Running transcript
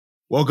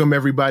Welcome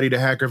everybody to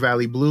Hacker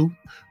Valley Blue,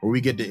 where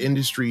we get the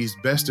industry's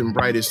best and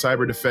brightest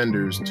cyber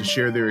defenders to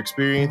share their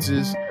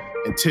experiences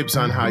and tips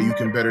on how you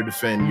can better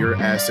defend your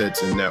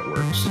assets and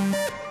networks.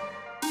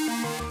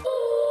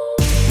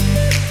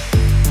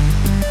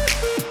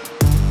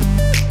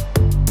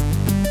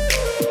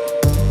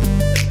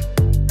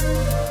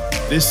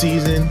 This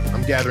season,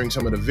 I'm gathering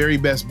some of the very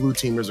best blue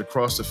teamers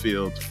across the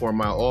field to form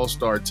my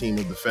all-star team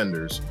of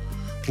defenders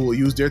who will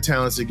use their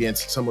talents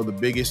against some of the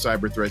biggest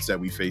cyber threats that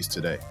we face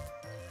today.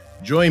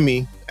 Join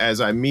me as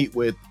I meet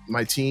with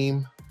my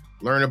team,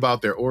 learn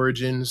about their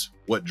origins,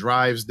 what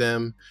drives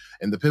them,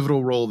 and the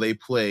pivotal role they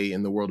play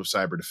in the world of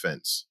cyber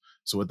defense.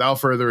 So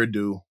without further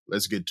ado,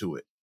 let's get to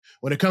it.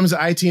 When it comes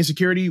to IT and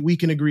security, we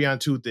can agree on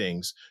two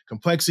things.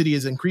 Complexity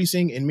is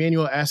increasing and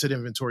manual asset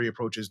inventory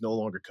approaches no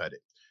longer cut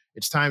it.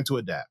 It's time to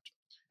adapt.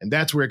 And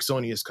that's where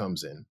Axonius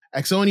comes in.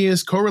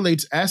 Axonius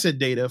correlates asset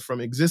data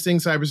from existing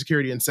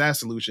cybersecurity and SaaS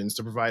solutions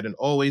to provide an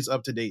always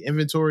up-to-date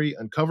inventory,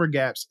 uncover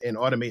gaps, and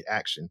automate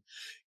action,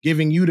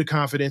 giving you the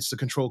confidence to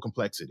control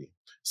complexity.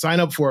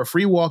 Sign up for a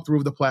free walkthrough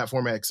of the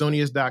platform at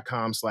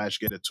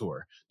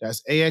axonius.com/get-a-tour.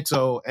 That's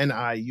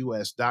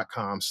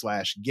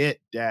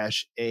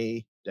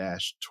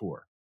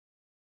AXONIUS.com/get-a-tour.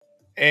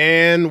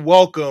 And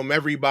welcome,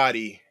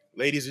 everybody.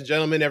 Ladies and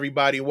gentlemen,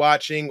 everybody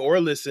watching or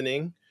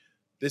listening.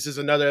 This is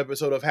another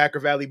episode of Hacker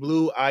Valley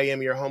Blue. I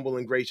am your humble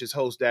and gracious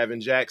host,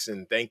 Davin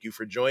Jackson. Thank you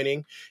for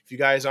joining. If you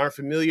guys aren't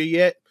familiar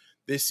yet,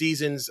 this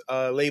season's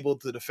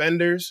labeled The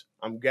Defenders.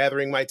 I'm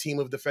gathering my team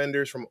of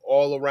defenders from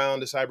all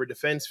around the cyber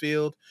defense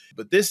field.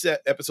 But this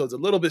episode's a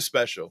little bit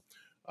special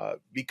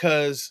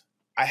because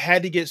I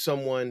had to get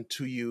someone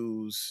to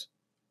use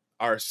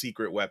our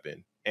secret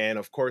weapon. And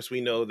of course,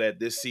 we know that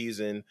this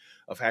season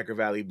of Hacker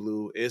Valley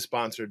Blue is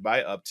sponsored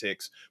by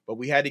Uptycs, but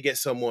we had to get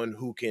someone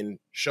who can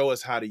show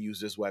us how to use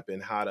this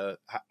weapon, how to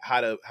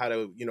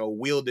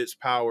wield its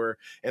power,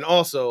 and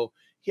also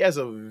he has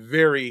a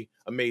very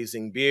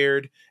amazing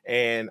beard,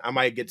 and I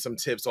might get some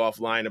tips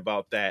offline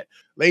about that.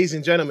 Ladies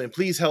and gentlemen,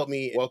 please help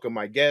me welcome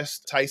my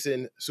guest,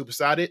 Tyson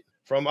Supasadit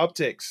from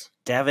Uptycs.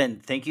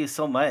 Davin, thank you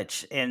so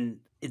much. And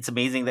it's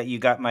amazing that you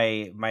got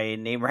my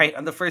name right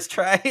on the first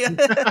try. and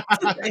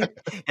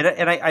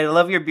I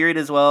love your beard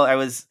as well. I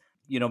was,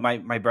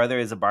 my brother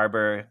is a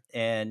barber,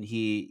 and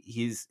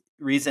he's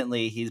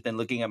been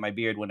looking at my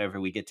beard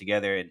whenever we get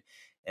together and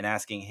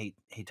asking,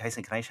 hey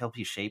Tyson, can I help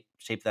you shape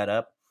that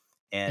up?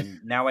 And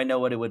now I know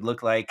what it would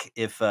look like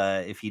if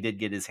he did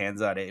get his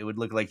hands on it. It would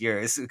look like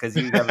yours because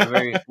you have a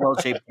very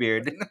well-shaped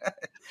beard.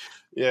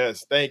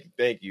 Yes, thank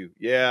you.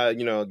 Yeah,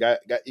 you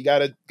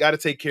gotta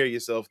take care of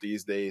yourself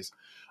these days.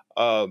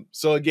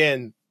 So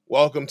again,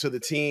 welcome to the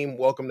team.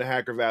 Welcome to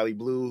Hacker Valley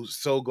Blue.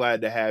 So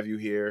glad to have you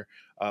here.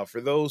 For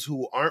those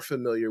who aren't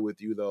familiar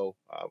with you, though,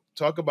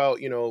 talk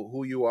about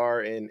who you are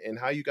and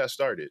how you got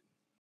started.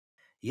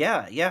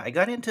 Yeah. I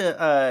got into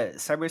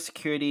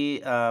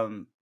cybersecurity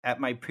at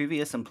my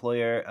previous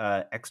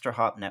employer, Extra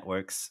Hop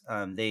Networks.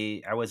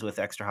 I was with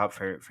Extra Hop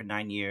for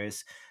 9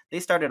 years. They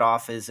started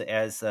off as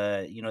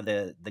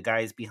the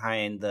guys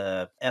behind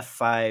the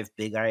F5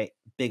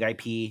 Big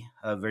IP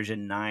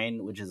version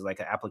 9, which is like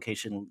an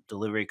application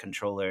delivery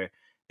controller.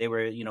 They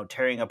were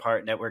tearing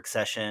apart network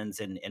sessions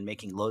and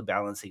making load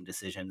balancing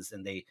decisions,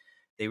 and they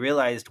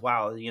realized,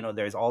 wow,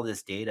 there's all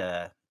this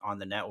data on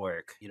the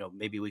network,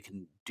 maybe we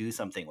can do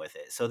something with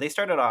it. So they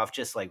started off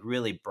just like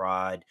really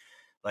broad,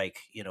 like,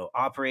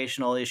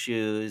 operational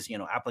issues,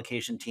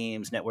 application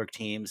teams, network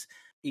teams.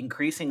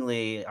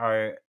 Increasingly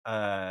our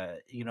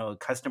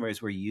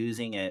customers were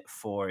using it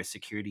for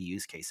security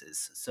use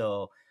cases.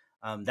 So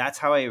that's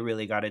how I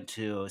really got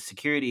into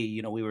security.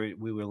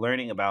 We were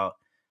learning about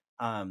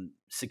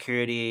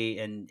security,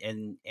 and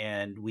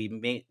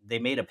they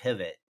made a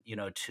pivot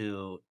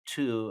to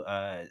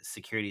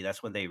security.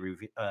 That's when they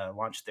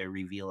launched their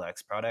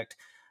RevealX product.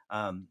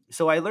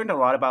 So I learned a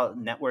lot about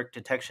network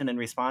detection and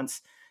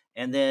response.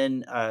 And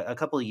then a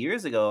couple of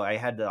years ago, I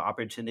had the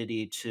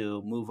opportunity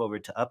to move over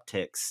to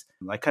Uptycs.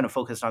 I kind of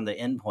focused on the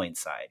endpoint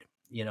side,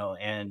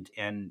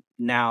 and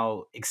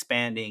now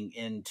expanding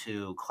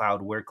into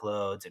cloud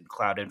workloads and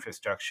cloud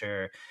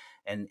infrastructure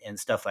and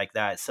stuff like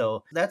that.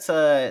 So that's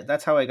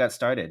how I got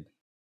started.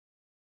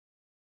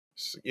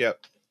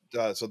 Yep.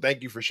 So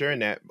thank you for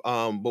sharing that.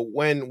 But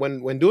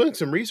when doing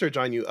some research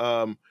on you,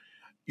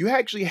 you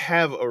actually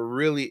have a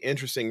really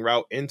interesting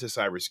route into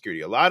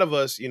cybersecurity. A lot of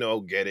us,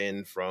 get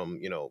in from,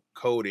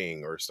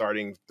 coding or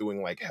starting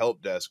doing like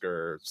help desk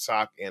or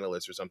SOC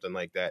analyst or something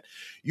like that.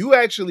 You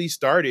actually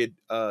started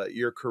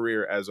your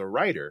career as a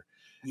writer.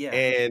 Yeah.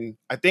 And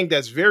I think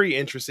that's very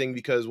interesting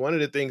because one of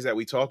the things that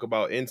we talk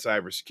about in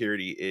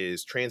cybersecurity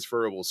is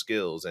transferable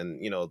skills.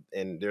 And,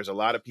 and there's a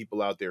lot of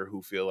people out there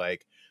who feel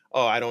like,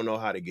 oh, I don't know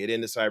how to get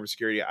into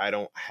cybersecurity. I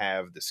don't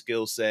have the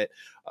skill set.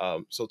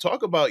 So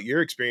talk about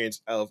your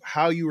experience of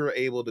how you were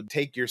able to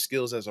take your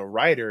skills as a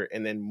writer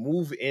and then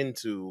move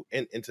into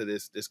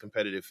this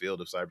competitive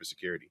field of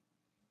cybersecurity.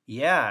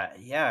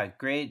 Yeah,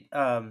 great.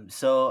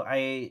 So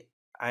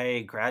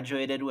I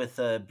graduated with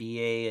a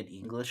BA in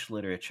English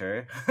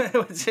literature,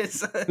 which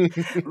is,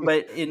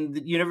 but in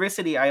the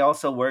university, I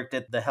also worked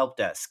at the help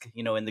desk,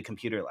 in the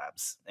computer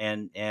labs,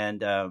 and they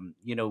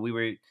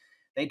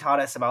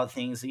taught us about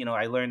things.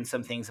 I learned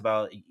some things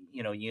about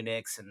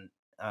Unix and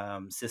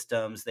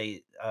systems.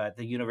 The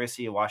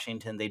University of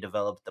Washington, they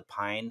developed the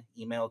Pine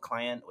email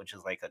client, which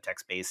is like a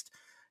text based,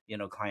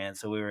 client.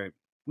 So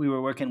we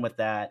were working with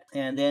that,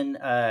 and then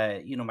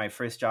my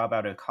first job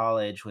out of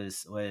college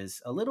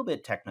was a little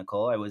bit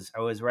technical. I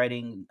was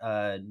writing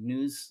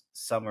news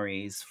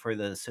summaries for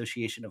the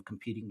Association of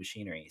Computing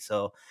Machinery.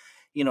 So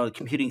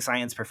computing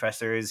science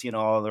professors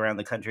all around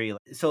the country.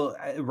 So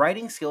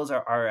writing skills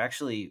are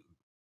actually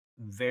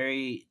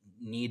very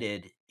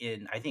needed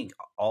in, I think,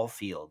 all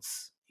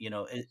fields.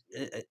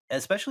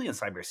 Especially in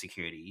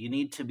cybersecurity, you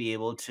need to be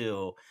able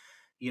to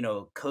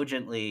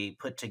cogently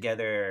put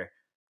together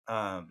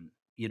an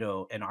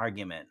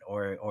argument,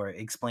 or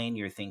explain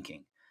your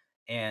thinking,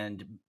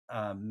 and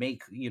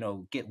make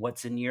get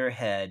what's in your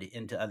head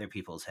into other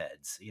people's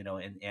heads,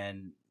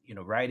 and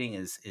writing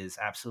is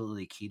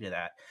absolutely key to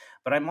that.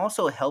 But I'm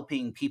also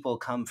helping people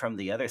come from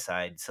the other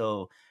side.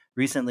 So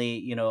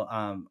recently,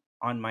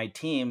 on my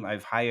team,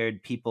 I've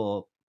hired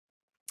people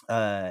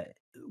uh,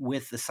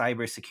 with the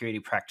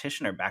cybersecurity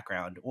practitioner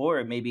background,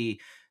 or maybe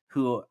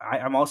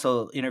I'm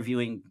also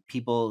interviewing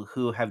people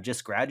who have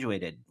just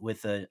graduated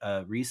with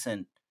a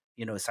recent,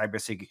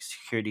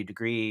 cybersecurity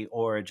degree,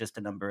 or just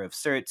a number of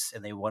certs,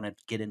 and they want to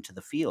get into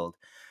the field.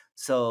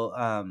 So,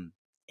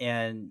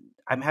 and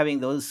I'm having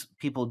those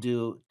people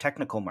do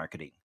technical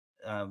marketing.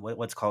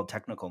 What's called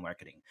technical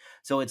marketing.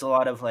 So it's a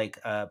lot of like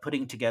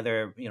putting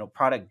together,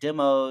 product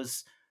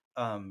demos,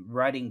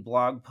 writing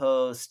blog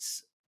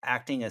posts,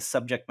 acting as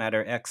subject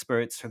matter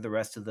experts for the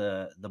rest of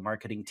the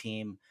marketing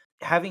team,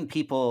 having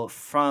people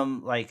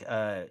from like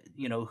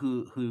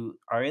who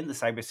are in the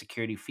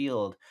cybersecurity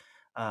field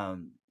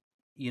um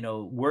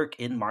work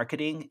in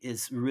marketing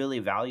is really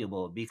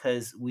valuable,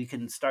 because we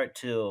can start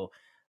to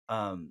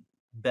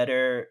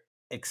better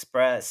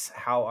express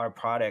how our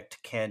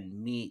product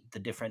can meet the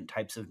different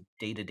types of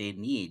day-to-day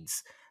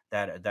needs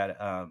that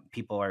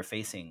people are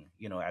facing,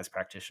 as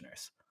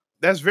practitioners.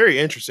 That's very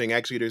interesting.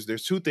 Actually,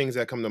 there's two things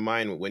that come to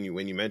mind when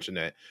you mention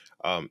that.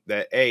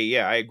 That a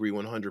yeah, I agree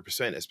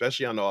 100%,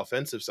 especially on the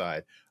offensive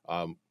side.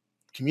 Um,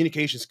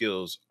 Communication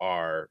skills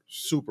are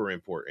super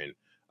important.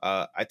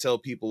 I tell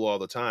people all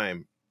the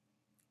time,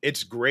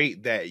 it's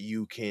great that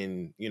you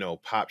can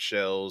pop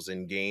shells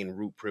and gain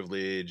root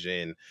privilege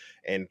and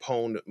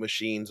pwn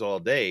machines all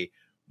day,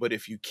 but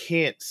if you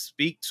can't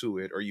speak to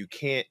it, or you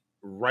can't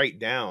write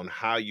down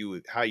how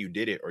you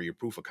did it, or your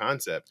proof of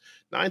concept,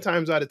 9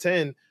 times out of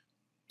 10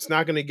 it's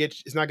not going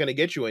to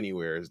get you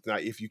anywhere. It's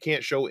not, if you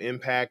can't show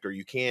impact, or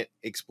you can't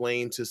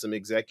explain to some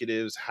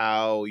executives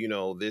how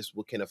this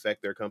can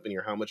affect their company,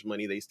 or how much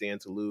money they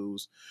stand to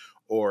lose,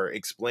 or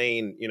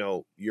explain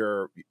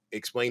your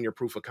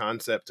proof of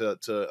concept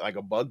to like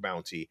a bug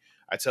bounty.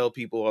 I tell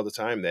people all the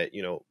time that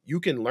you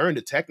can learn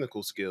the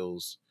technical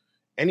skills.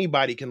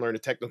 Anybody can learn the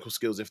technical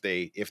skills if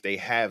they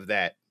have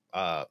that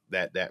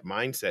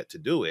mindset to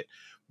do it.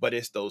 But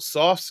it's those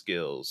soft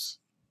skills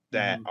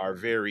that Hmm. are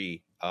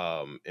very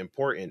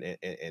important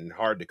and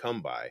hard to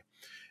come by.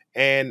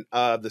 And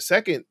the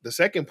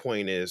second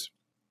point is,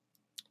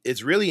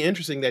 it's really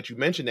interesting that you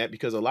mentioned that,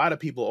 because a lot of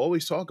people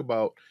always talk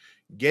about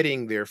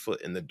getting their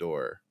foot in the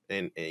door,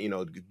 and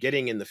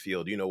getting in the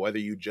field, whether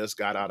you just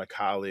got out of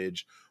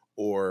college,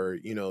 or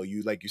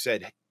you, like you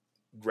said,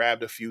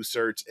 grabbed a few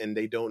certs and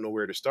they don't know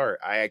where to start.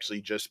 I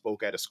actually just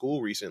spoke at a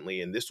school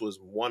recently, and this was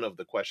one of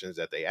the questions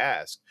that they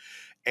asked.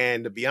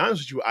 And to be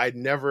honest with you, I'd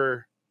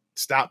never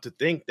stopped to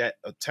think that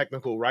a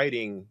technical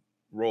writing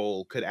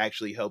role could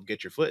actually help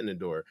get your foot in the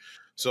door.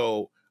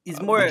 So, Is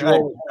would more you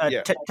all?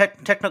 Yeah,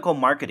 technical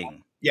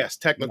marketing. yes,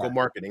 technical Yeah,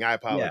 marketing. I yeah,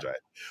 apologize,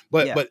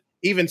 but yeah.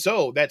 even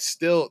so, that's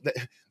still.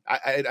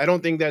 I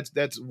don't think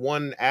that's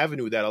one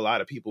avenue that a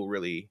lot of people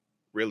really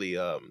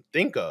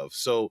think of.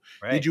 So,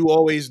 did Right. you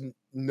always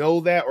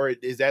know that, or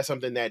is that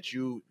something that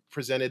you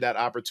presented that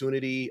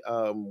opportunity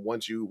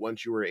once you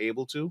were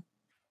able to?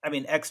 I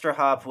mean, Extra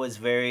Hop was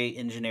very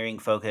engineering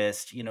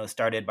focused,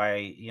 started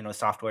by,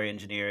 software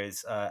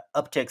engineers.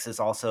 Uptix is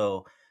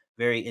also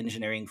very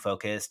engineering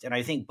focused. And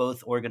I think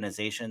both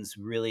organizations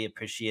really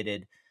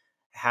appreciated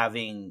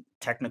having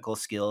technical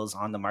skills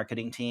on the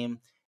marketing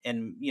team.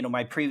 And,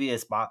 my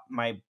previous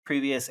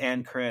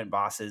and current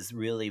bosses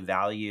really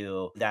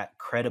value that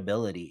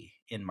credibility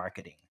in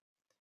marketing.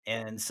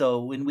 And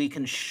so when we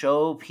can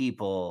show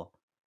people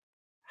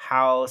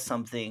how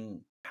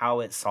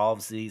it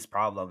solves these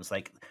problems,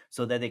 like,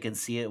 so that they can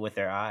see it with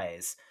their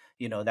eyes,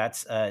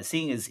 that's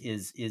seeing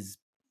is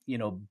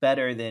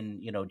better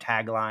than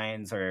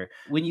taglines, or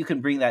when you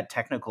can bring that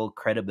technical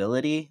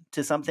credibility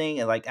to something,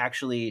 and like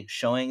actually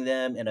showing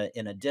them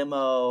in a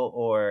demo,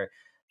 or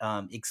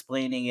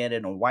explaining it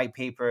in a white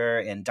paper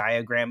and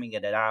diagramming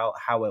it out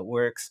how it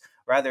works,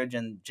 rather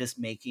than just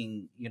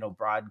making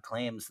broad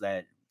claims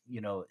that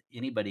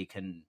anybody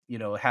can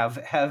have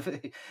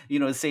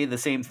say the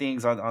same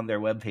things on their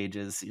web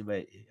pages.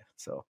 But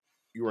so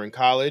you were in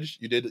college,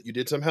 you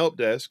did some help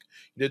desk,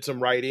 you did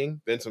some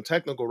writing, then some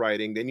technical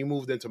writing, then you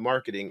moved into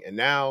marketing, and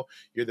now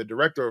you're the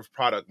director of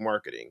product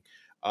marketing.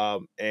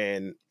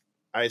 And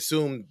I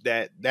assume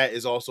that that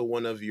is also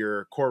one of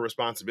your core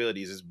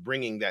responsibilities, is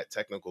bringing that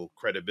technical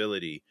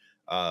credibility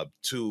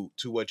to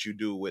what you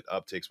do with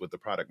Upticks with the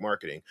product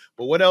marketing.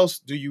 But what else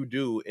do you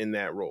do in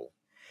that role?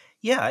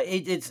 Yeah,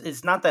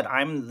 it's not that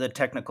I'm the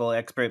technical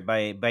expert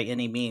by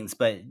any means,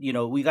 but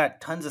we got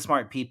tons of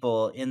smart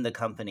people in the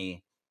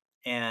company,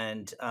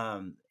 and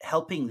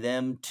helping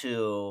them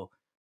to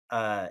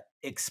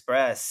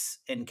express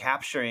and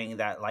capturing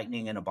that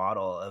lightning in a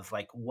bottle of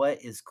like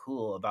what is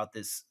cool about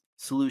this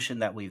solution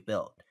that we've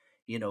built.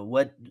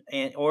 What,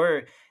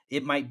 or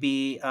it might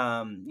be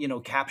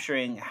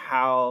capturing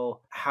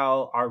how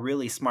our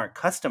really smart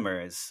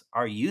customers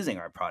are using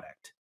our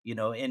product,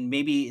 and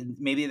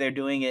maybe they're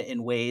doing it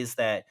in ways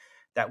that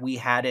we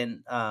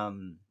hadn't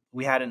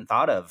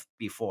thought of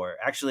before.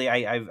 Actually,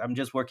 I'm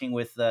just working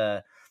with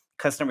the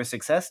customer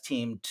success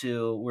team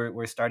to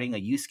we're starting a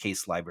use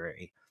case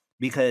library,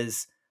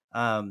 because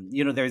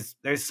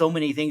there's so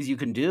many things you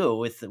can do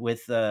with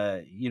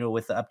the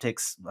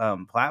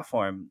Upticks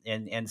platform,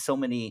 and so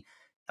many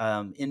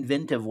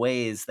inventive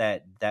ways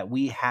that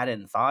we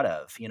hadn't thought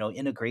of,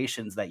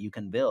 integrations that you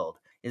can build.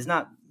 Is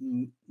not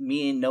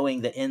me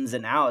knowing the ins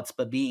and outs,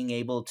 but being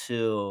able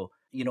to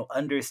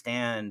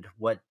understand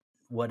what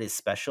is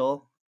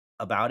special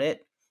about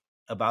it,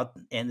 about,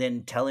 and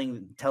then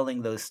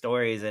telling those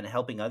stories and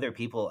helping other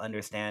people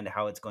understand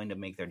how it's going to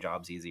make their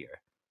jobs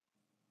easier.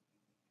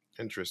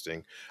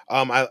 Interesting.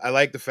 I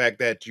like the fact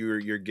that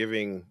you're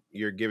giving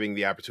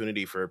the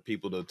opportunity for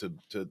people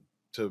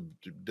to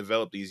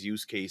develop these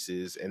use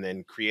cases and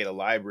then create a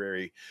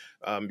library,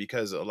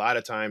 because a lot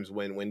of times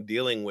when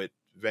dealing with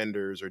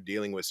vendors or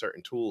dealing with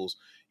certain tools,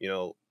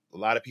 a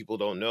lot of people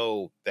don't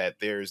know that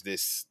there's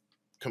this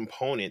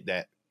component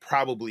that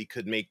probably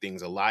could make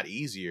things a lot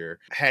easier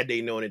had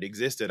they known it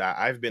existed.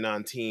 I've been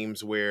on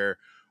teams where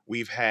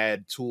we've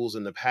had tools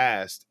in the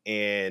past,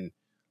 and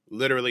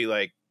literally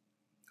like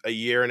a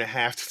year and a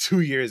half to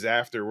 2 years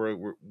after,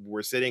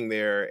 we're sitting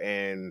there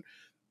and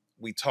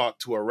we talk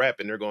to a rep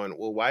and they're going,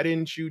 well, why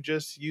didn't you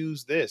just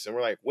use this? And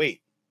we're like,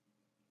 wait,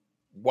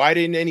 why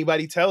didn't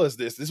anybody tell us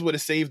this? This would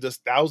have saved us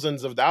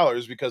thousands of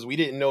dollars because we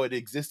didn't know it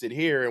existed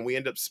here, and we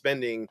end up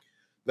spending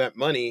that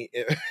money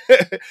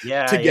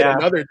Yeah, to get yeah.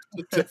 another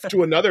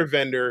to another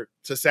vendor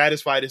to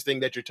satisfy this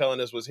thing that you're telling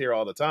us was here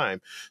all the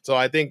time. So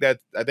I think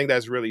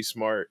that's really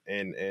smart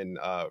and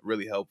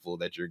really helpful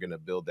that you're going to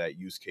build that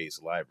use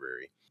case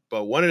library.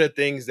 But one of the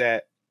things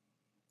that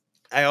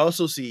I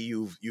also see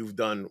you've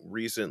done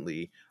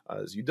recently,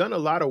 is you've done a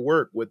lot of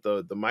work with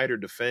the MITRE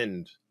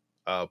Defend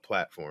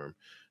platform.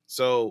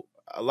 So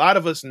a lot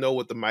of us know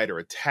what the MITRE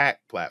Attack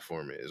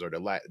platform is, or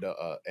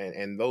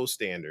and those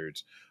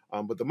standards.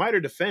 But the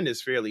MITRE Defend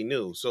is fairly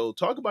new. So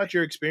talk about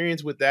your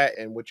experience with that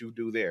and what you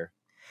do there.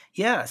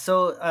 Yeah,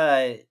 so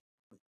at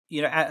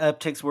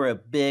Upticks, we're a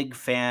big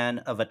fan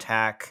of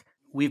Attack.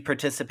 We've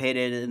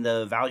participated in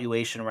the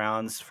valuation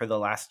rounds for the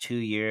last 2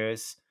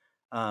 years.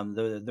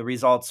 The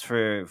results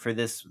for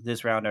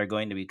this round are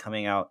going to be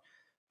coming out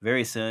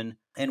very soon,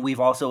 and we've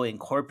also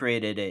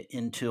incorporated it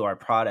into our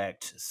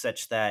product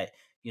such that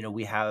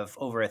we have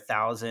over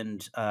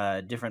 1,000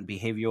 different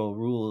behavioral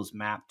rules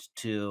mapped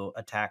to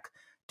attack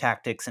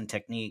tactics and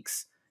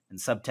techniques and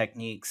sub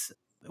techniques.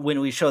 When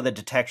we show the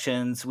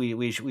detections,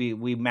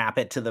 we map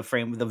it to the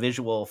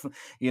visual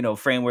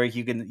framework.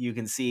 You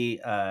can see,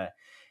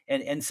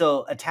 and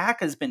so Attack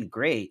has been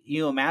great.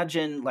 You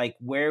imagine like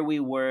where we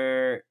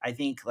were, I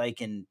think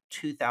like in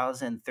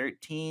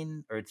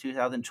 2013 or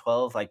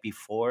 2012, like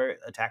before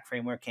Attack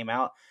framework came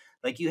out.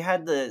 Like you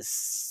had the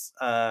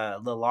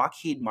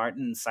Lockheed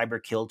Martin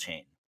cyber kill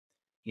chain,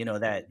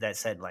 that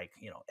said like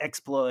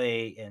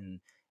exploit and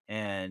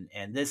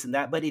this and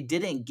that, but it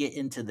didn't get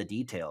into the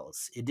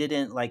details. It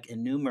didn't like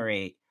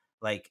enumerate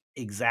like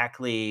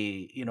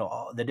exactly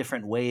all the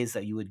different ways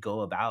that you would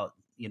go about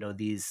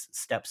these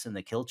steps in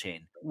the kill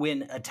chain.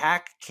 When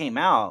Attack came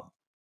out,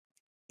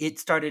 it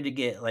started to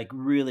get like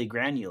really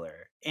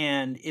granular,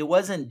 and it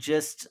wasn't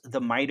just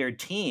the MITRE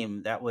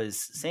team that was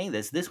saying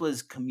this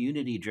was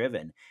community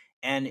driven,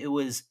 and it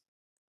was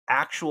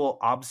actual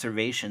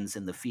observations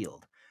in the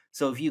field.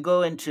 So if you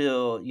go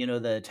into,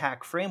 the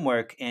Attack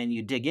framework and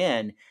you dig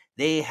in,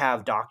 they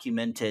have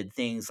documented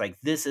things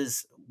like this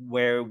is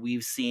where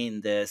we've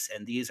seen this,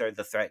 and these are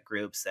the threat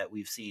groups that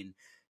we've seen,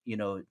 you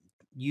know,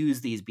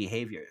 use these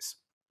behaviors.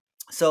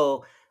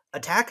 So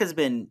Attack has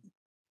been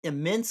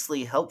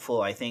immensely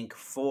helpful, I think,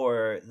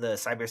 for the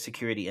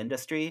cybersecurity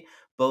industry,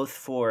 both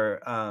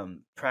for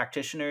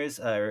practitioners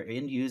or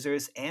end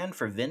users, and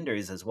for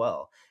vendors as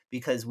well,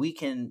 because we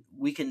can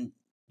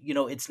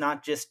it's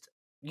not just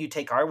you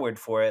take our word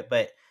for it,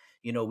 but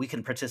we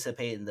can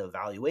participate in the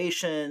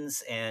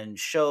evaluations and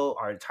show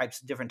our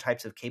different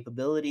types of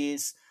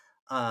capabilities.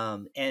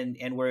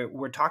 And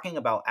we're talking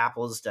about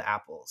apples to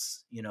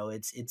apples.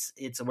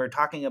 It's we're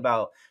talking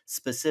about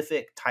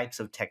specific types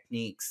of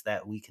techniques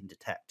that we can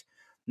detect.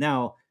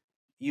 Now,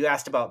 you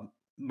asked about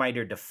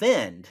MITRE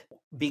DEFEND,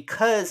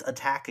 because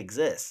attack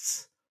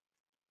exists,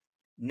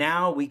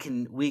 now we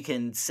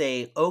can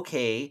say,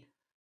 okay,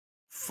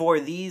 for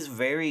these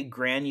very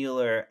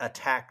granular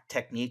attack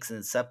techniques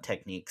and sub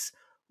techniques,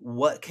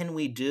 what can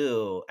we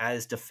do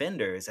as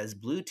defenders, as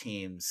blue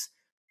teams,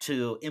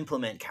 to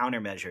implement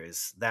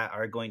countermeasures that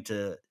are going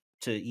to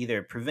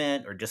either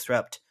prevent or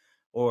disrupt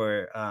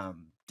or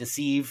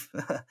deceive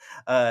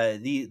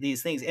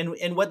these things?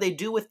 And what they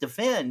do with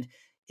defend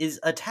is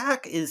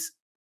attack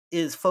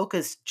is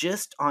focused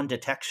just on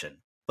detection.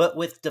 But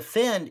with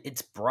defend,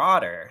 it's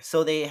broader.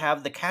 So they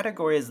have the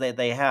categories that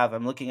they have.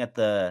 I'm looking at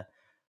the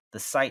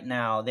site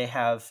now. They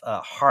have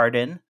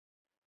harden.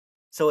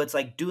 So it's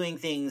like doing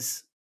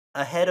things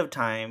ahead of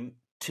time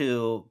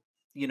to,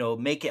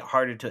 make it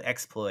harder to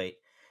exploit.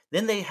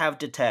 Then they have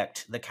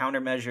detect, the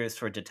countermeasures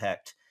for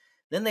detect.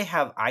 Then they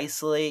have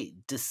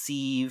isolate,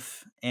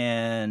 deceive,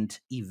 and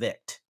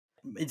evict.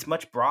 It's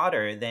much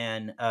broader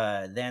than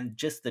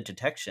just the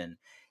detection.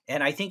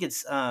 And I think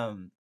it's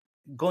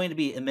going to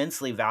be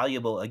immensely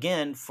valuable,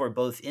 again, for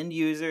both end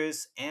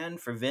users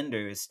and for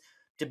vendors,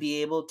 to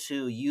be able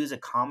to use a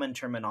common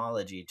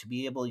terminology, to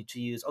be able to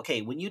use,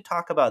 okay, when you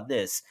talk about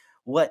this,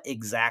 what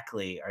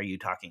exactly are you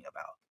talking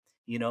about?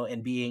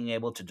 And being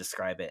able to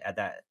describe it at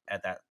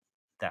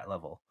that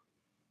level.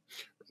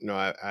 No,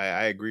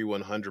 I agree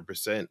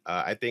 100%.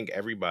 I think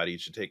everybody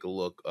should take a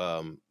look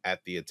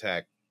at the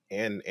attack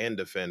and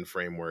defend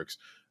frameworks,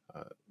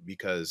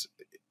 because,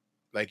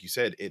 like you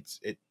said,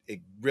 it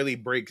really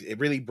breaks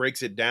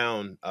it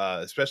down.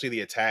 Especially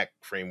the attack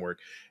framework,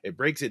 it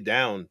breaks it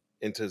down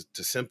into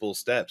simple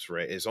steps.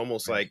 Right? It's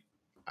almost Right.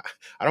 like,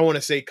 I don't want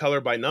to say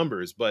color by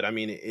numbers, but I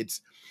mean it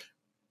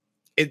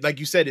like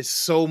you said, it's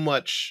so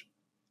much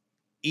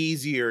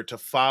easier to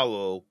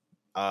follow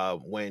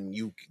when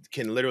you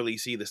can literally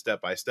see the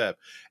step by step.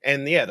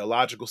 And yeah, the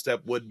logical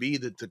step would be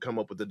to come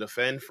up with the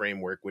defend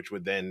framework, which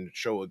would then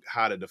show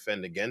how to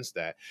defend against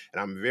that. And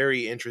I'm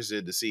very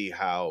interested to see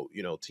how,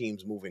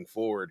 teams moving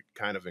forward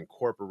kind of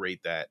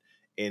incorporate that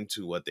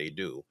into what they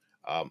do.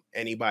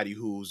 Anybody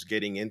who's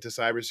getting into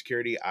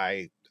cybersecurity,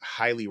 I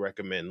highly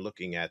recommend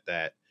looking at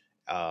that.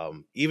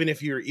 Even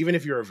if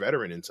you're a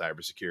veteran in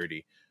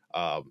cybersecurity,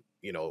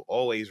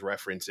 always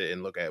reference it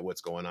and look at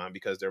what's going on,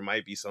 because there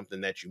might be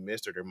something that you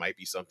missed, or there might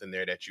be something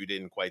there that you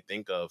didn't quite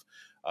think of,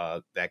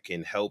 that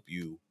can help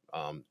you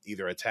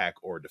either attack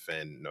or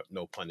defend. No,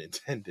 no pun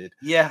intended.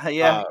 Yeah,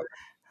 yeah. Uh,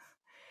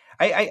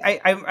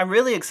 I'm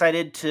really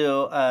excited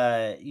to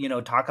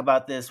talk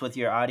about this with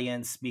your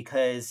audience,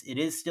 because it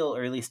is still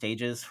early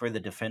stages for the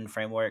defend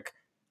framework.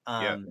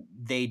 yeah,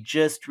 They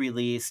just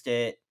released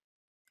it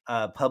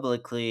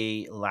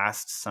publicly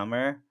last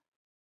summer,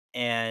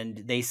 and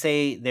they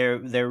say they're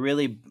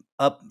really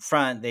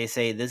upfront. They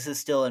say this is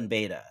still in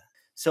beta.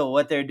 So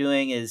what they're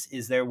doing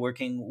is they're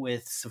working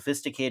with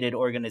sophisticated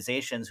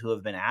organizations who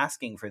have been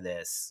asking for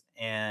this,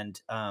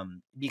 and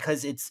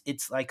because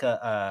it's like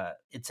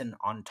it's an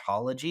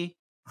ontology.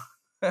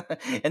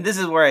 And this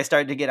is where I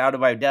start to get out of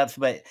my depth,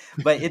 but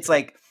it's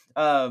like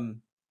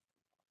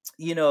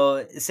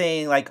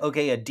saying like,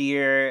 okay, a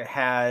deer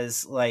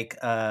has like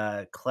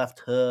cleft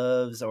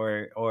hooves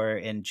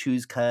or and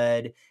chews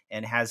cud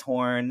and has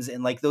horns,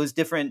 and like those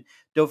different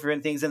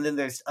things. And then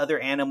there's other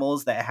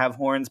animals that have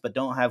horns but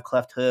don't have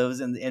cleft hooves,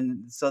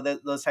 and so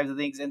that those types of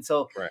things. And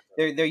so right.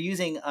 they're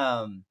using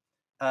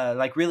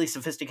like really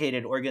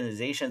sophisticated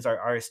organizations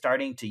are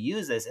starting to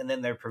use this, and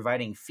then they're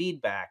providing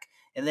feedback,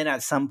 and then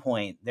at some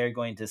point they're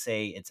going to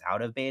say it's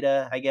out of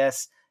beta, I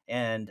guess.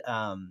 And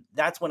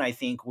that's when I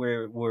think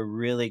we're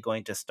really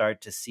going to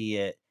start to see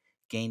it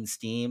gain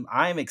steam.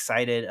 I'm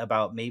excited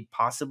about maybe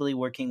possibly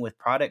working with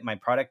my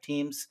product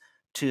teams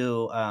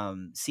to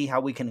see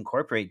how we can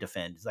incorporate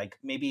defend. Like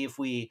maybe if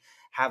we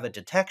have a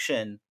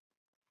detection,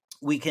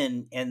 we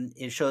can, and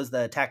it shows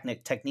the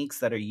techniques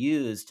that are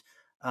used,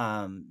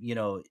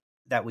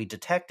 that we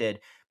detected.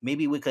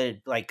 Maybe we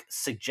could like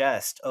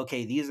suggest,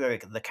 okay, these are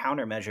like the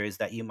countermeasures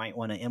that you might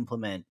want to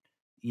implement,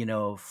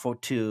 for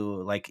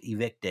to like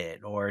evict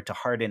it or to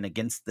harden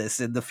against this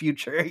in the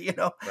future.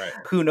 Right.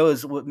 Who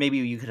knows what, maybe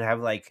you could have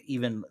like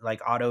even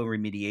like auto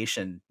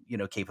remediation,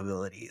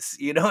 capabilities,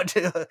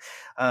 to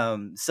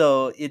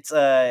so it's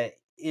I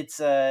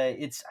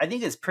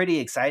think it's pretty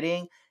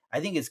exciting.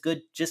 I think it's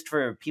good just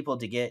for people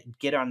to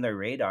get on their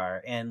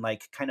radar and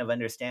like kind of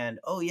understand,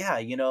 oh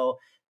yeah,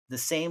 the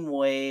same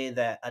way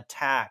that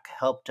attack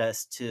helped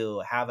us to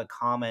have a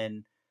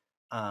common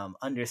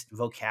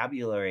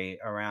vocabulary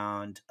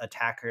around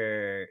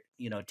attacker,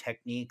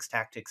 techniques,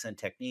 tactics, and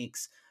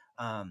techniques.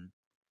 Um,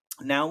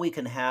 Now we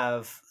can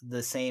have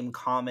the same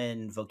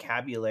common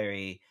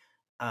vocabulary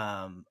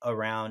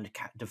around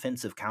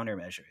defensive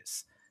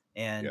countermeasures.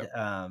 And Yep.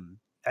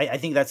 I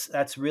think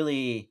that's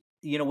really,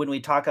 when we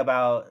talk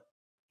about,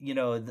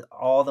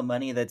 all the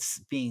money that's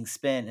being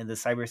spent in the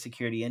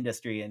cybersecurity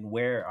industry and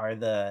where are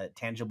the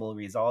tangible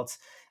results,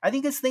 I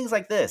think it's things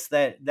like this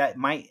that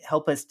might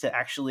help us to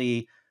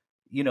actually,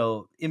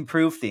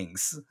 improve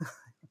things.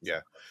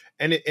 Yeah.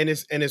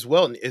 and as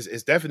well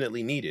is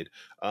definitely needed.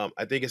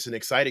 I think it's an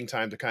exciting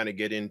time to kind of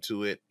get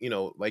into it. You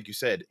know, like you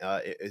said,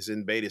 it's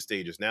in beta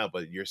stages now,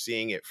 but you're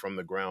seeing it from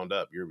the ground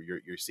up.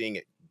 You're seeing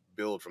it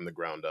build from the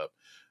ground up.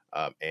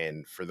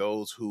 And for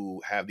those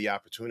who have the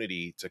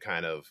opportunity to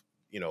kind of,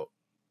 you know,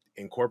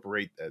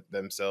 incorporate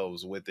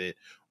themselves with it,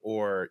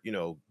 or, you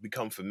know,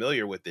 become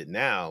familiar with it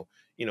now,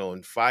 you know,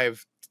 in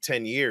 5 to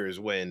 10 years,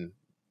 when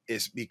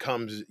it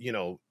becomes, you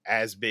know,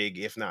 as big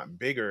if not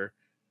bigger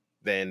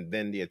than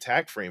the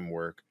attack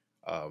framework,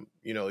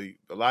 you know,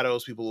 a lot of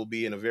those people will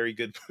be in a very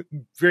good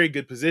very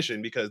good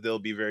position because they'll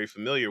be very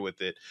familiar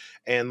with it.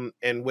 And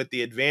with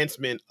the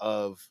advancement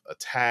of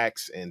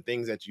attacks and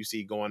things that you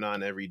see going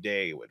on every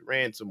day with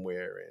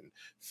ransomware and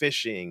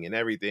phishing and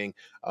everything,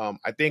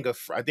 I think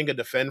a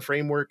defend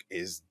framework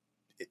is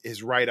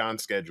right on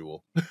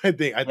schedule. I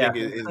Yeah. think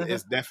it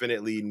is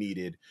definitely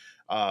needed.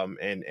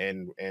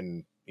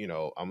 And you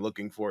know, I'm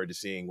looking forward to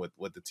seeing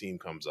what the team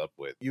comes up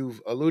with.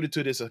 You've alluded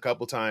to this a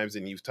couple times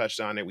and you've touched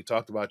on it. We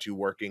talked about you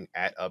working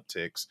at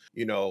Uptycs.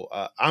 You know,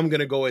 I'm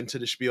gonna go into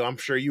the spiel. I'm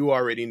sure you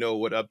already know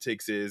what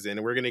Uptycs is,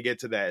 and we're gonna get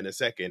to that in a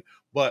second.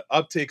 But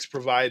Uptycs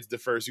provides the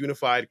first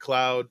unified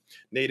cloud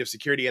native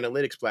security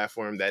analytics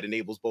platform that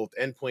enables both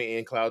endpoint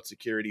and cloud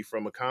security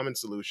from a common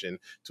solution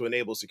to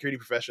enable security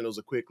professionals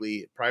to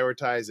quickly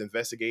prioritize,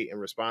 investigate, and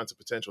respond to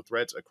potential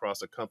threats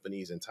across a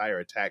company's entire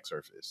attack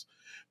surface.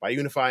 By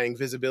unifying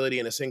visibility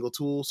in a single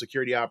tool,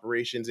 security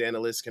operations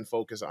analysts can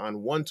focus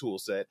on one tool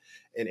set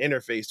and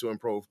interface to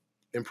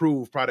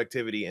improve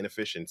productivity and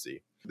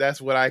efficiency.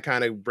 That's what I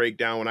kind of break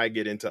down when I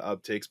get into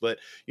Upticks. But,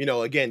 you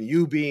know, again,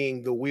 you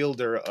being the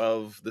wielder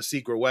of the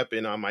secret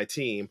weapon on my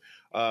team,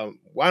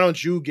 why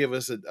don't you give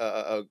us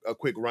a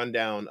quick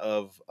rundown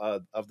of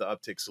the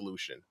Uptick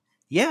solution?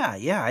 Yeah,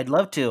 yeah, I'd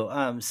love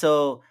to.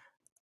 So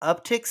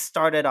Uptick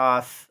started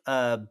off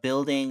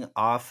building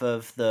off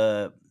of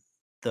the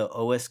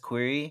OS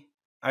query.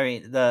 I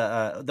mean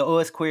the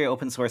OS query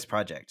open source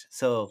project.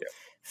 So Yeah.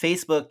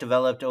 Facebook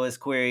developed OS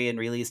query and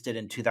released it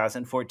in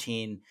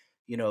 2014.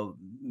 You know,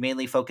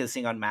 mainly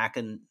focusing on Mac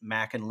and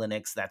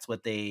Linux. That's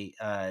what they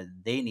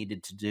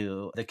needed to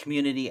do. The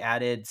community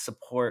added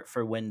support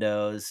for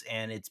Windows,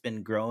 and it's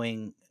been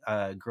growing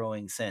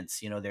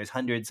since. You know, there's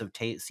hundreds of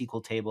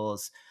SQL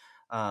tables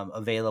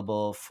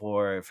available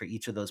for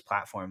each of those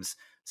platforms.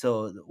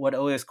 So what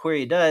OS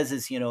Query does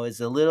is, you know, is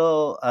a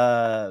little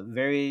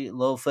very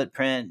low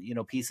footprint, you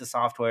know, piece of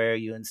software.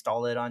 You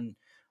install it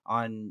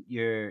on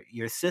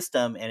your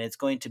system, and it's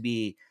going to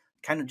be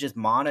kind of just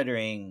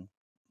monitoring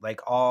like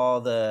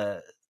all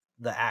the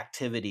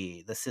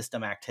activity, the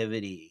system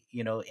activity,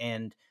 you know,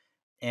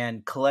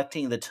 and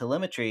collecting the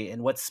telemetry.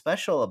 And what's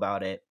special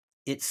about it,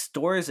 it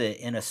stores it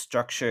in a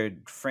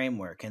structured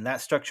framework, and that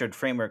structured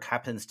framework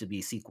happens to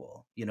be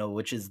SQL, you know,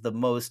 which is the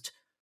most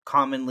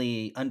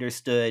commonly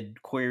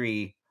understood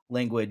query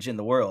language in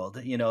the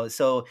world, you know.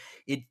 So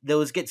it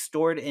those get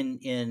stored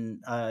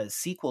in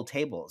SQL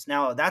tables.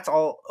 Now that's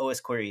all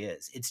OS query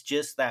is. It's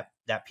just that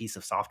piece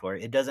of software.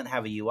 It doesn't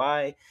have a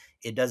UI,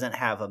 it doesn't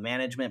have a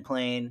management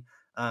plane,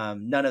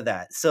 none of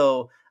that.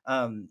 So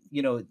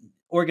you know,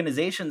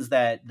 organizations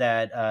that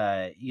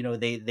you know,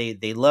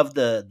 they love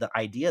the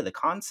idea, the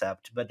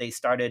concept, but they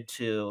started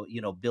to,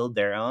 you know, build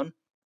their own.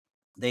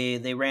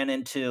 They ran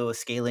into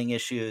scaling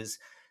issues.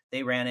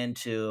 They ran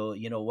into,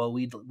 you know, well,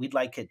 we'd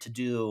like it to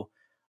do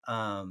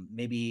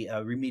maybe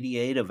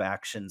remediative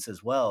actions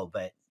as well,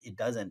 but it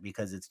doesn't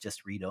because it's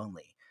just read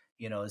only,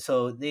 you know.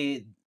 So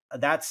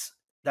that's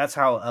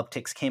how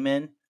Upticks came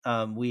in.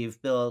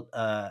 We've built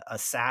a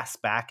SaaS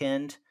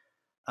backend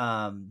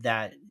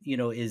that, you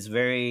know, is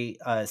very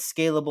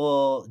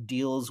scalable,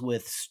 deals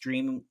with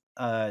streaming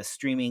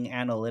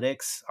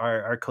analytics.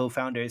 Our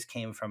co-founders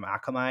came from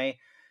Akamai,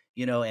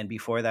 you know, and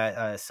before that,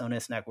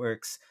 Sonos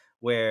Networks,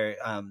 where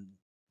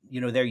you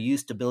know, they're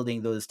used to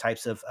building those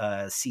types of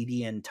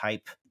CDN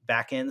type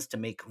backends to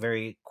make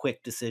very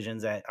quick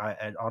decisions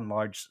on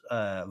large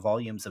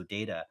volumes of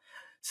data.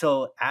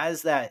 So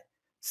as that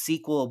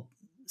SQL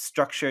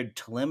structured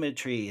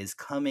telemetry is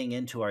coming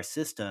into our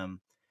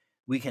system,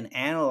 we can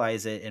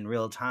analyze it in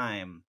real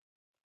time.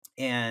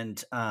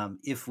 And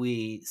if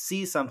we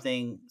see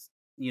something,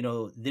 you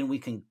know, then we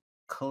can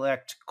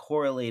collect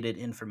correlated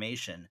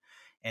information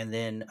and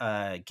then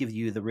give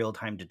you the real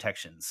time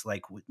detections,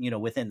 like, you know,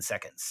 within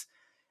seconds.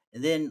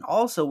 And then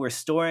also we're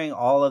storing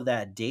all of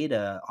that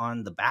data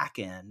on the back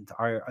end,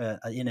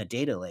 in a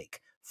data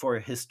lake for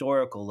a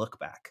historical look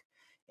back.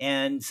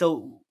 And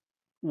so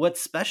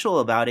what's special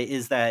about it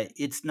is that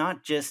it's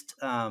not just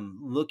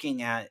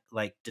looking at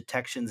like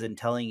detections and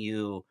telling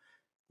you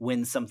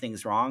when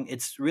something's wrong.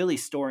 It's really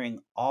storing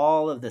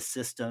all of the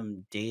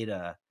system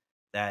data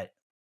that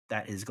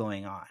that is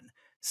going on,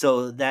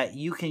 so that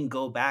you can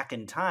go back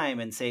in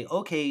time and say,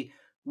 okay,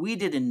 we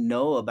didn't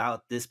know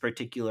about this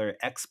particular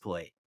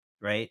exploit,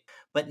 right?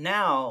 But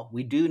now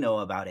we do know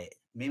about it.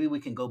 Maybe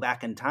we can go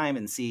back in time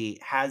and see,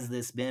 has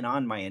this been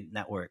on my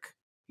network,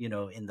 you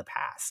know, in the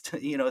past,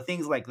 you know,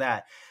 things like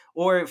that.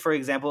 Or for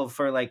example,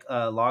 for like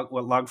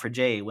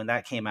log4j, when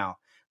that came out,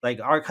 Like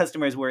our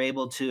customers were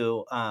able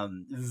to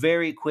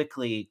very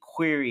quickly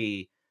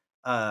query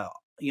uh,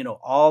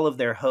 all of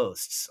their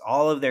hosts,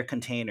 all of their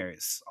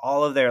containers,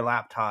 all of their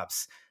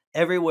laptops,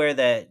 everywhere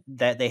that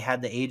they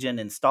had the agent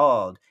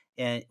installed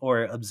and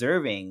or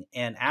observing,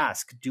 and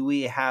ask, do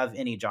we have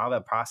any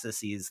Java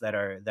processes that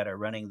are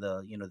running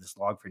the this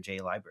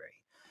log4j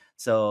library?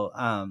 So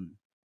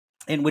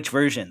in which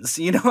versions,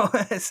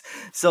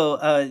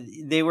 so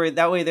they were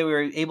that way they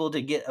were able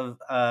to get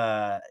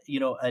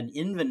an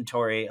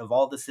inventory of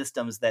all the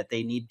systems that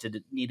they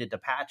needed to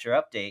patch or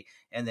update,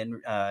 and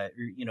then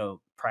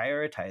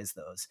prioritize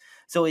those.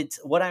 So it's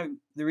what I'm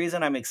the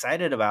reason I'm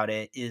excited about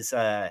it is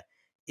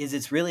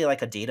it's really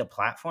like a data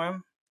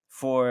platform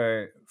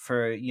for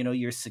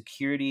your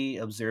security,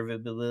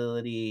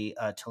 observability,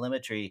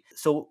 telemetry.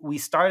 So we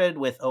started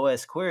with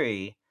OS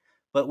query,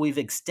 but we've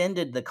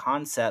extended the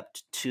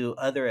concept to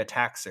other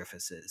attack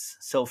surfaces.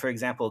 So, for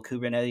example,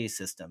 Kubernetes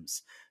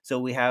systems. So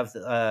we have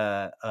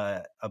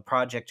a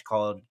project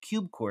called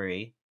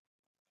KubeQuery.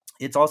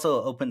 It's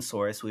also open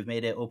source. We've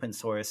made it open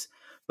source,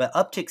 but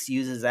Uptycs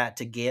uses that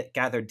to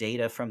gather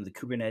data from the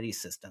Kubernetes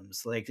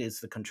systems, like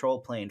it's the control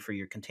plane for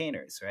your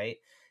containers, right?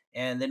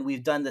 And then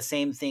we've done the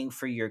same thing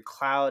for your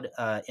cloud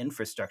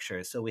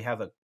infrastructure. So we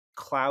have a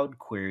Cloud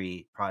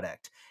Query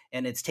product,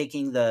 and it's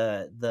taking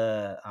the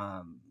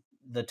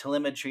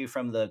telemetry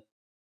from the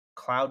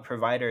cloud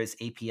providers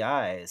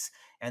APIs,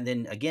 and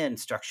then again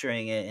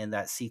structuring it in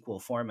that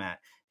SQL format,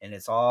 and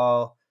it's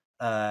all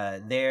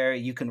there.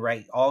 You can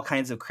write all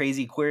kinds of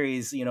crazy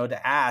queries,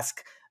 to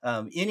ask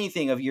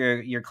anything of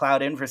your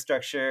cloud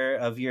infrastructure,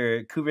 of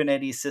your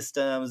Kubernetes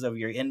systems, of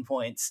your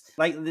endpoints.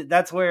 Like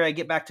that's where I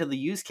get back to the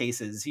use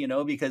cases,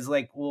 because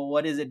like, well,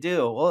 what does it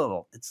do?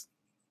 Well, it's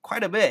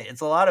quite a bit.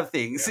 It's a lot of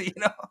things,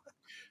 Yeah.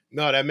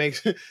 No, that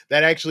makes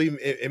that actually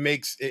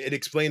it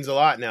explains a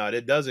lot now.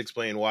 It does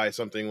explain why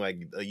something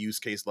like a use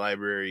case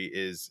library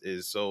is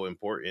so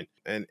important.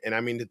 And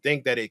I mean, to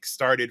think that it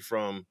started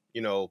from,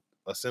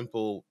 a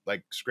simple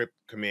like script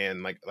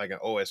command like an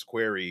OS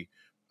query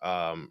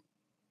um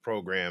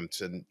program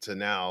to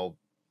now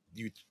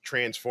you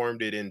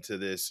transformed it into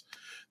this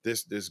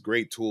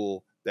great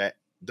tool that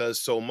does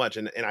so much.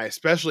 And I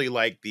especially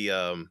like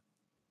the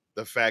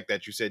fact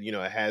that you said,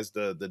 it has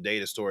the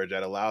data storage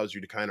that allows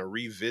you to kind of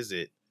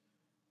revisit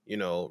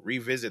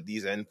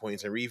these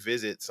endpoints and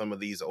revisit some of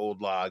these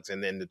old logs,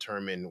 and then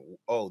determine,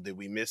 oh, did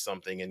we miss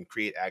something, and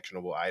create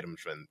actionable items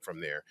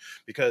from there.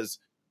 Because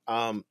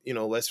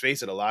let's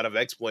face it, a lot of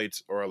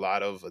exploits or a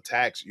lot of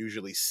attacks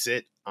usually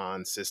sit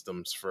on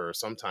systems for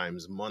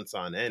sometimes months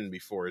on end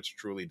before it's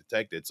truly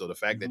detected. So the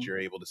fact that Mhm. you're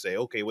able to say,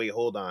 okay, wait,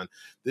 hold on,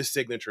 this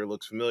signature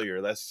looks familiar,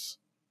 let's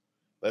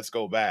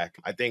go back.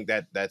 I think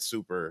that's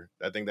super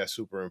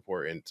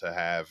important to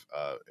have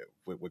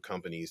with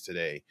companies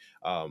today.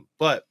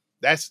 But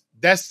that's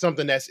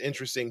something that's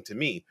interesting to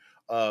me.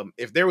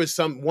 If there was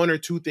some one or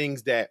two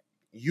things that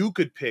you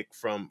could pick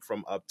from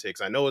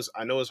Upticks, I know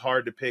it's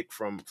hard to pick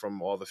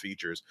from all the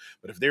features,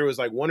 but if there was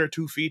like one or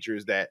two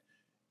features that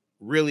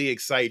really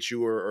excite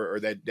you, or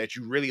that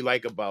you really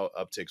like about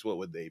Upticks, what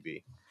would they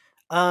be?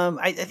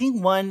 I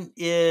think one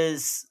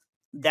is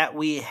that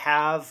we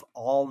have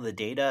all the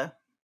data.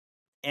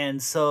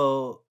 And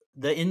so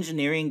the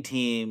engineering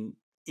team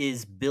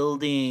is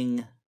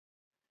building,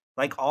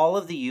 like, all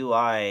of the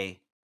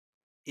UI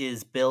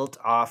is built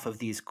off of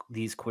these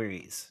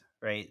queries,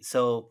 right?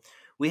 So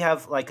we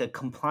have like a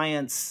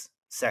compliance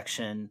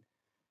section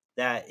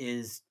that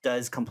is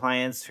does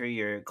compliance for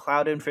your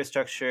cloud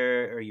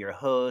infrastructure or your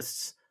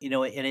hosts, and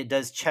it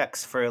does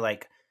checks for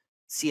like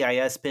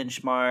CIS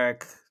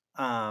benchmark,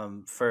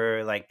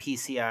 for like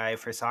PCI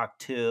for SOC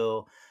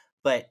 2.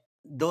 But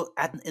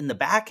in the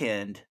back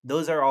end,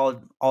 those are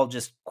all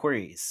just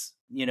queries,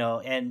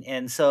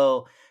 and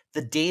so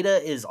the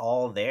data is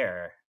all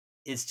there.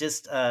 It's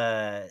just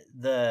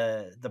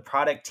the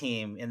product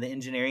team and the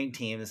engineering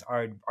teams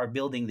are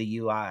building the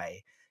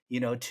UI,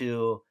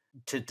 to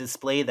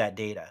display that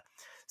data.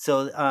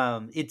 So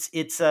I'm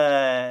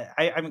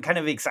kind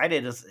of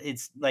excited.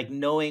 It's like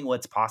knowing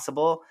what's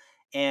possible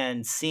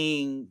and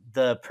seeing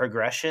the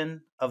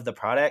progression of the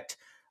product.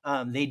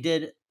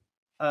 They've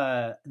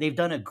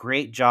done a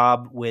great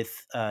job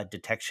with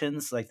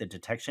detections, like the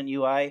detection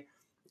UI.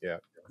 Yeah.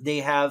 They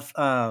have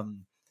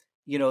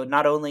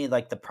not only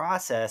like the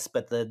process,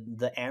 but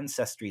the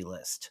ancestry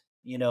list,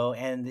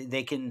 and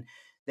they can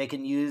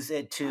use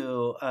it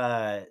to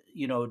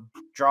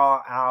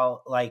draw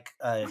out like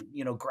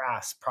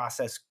graphs,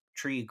 process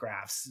tree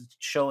graphs,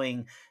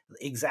 showing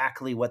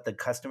exactly what the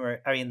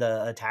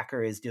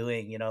attacker is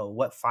doing,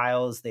 what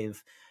files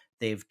they've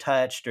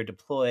touched or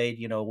deployed,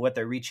 what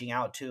they're reaching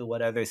out to,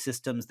 what other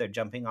systems they're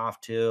jumping off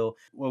to.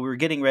 Well, we're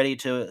getting ready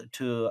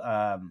to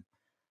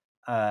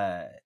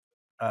uh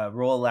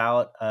roll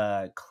out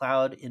a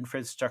cloud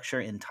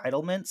infrastructure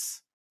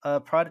entitlements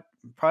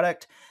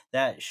product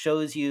that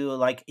shows you,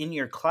 like, in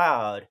your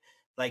cloud,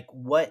 like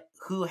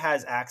who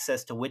has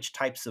access to which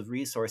types of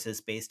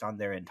resources based on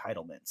their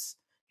entitlements,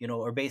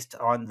 or based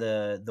on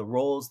the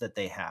roles that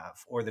they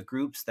have or the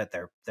groups that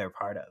they're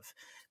part of.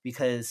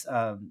 because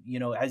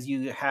as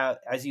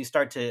you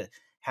start to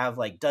have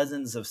like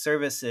dozens of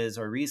services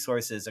or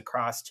resources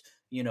across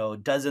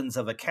dozens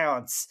of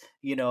accounts,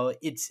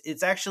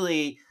 it's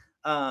actually,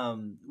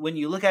 when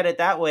you look at it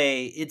that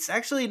way, it's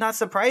actually not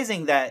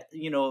surprising that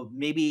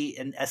maybe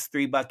an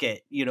S3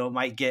 bucket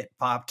might get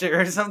popped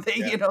or something,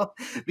 Yeah.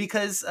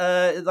 because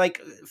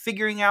like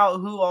figuring out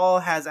who all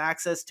has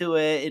access to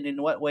it and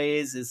in what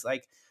ways is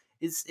like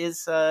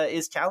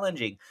is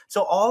challenging.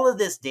 So all of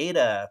this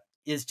data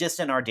is just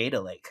in our data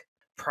lake,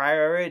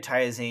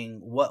 prioritizing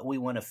what we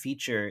want to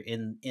feature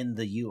in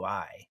the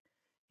UI,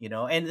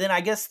 and then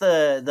I guess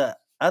the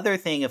other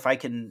thing, if I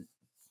can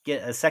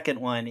get a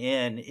second one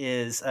in,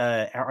 is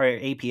our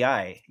API.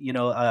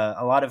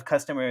 A lot of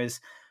customers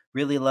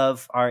really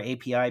love our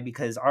API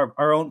because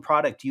our own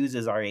product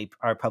uses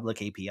our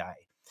public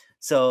API.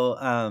 So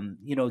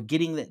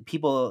getting the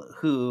people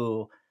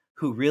who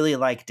really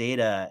like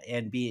data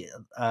and be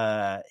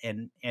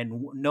and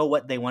know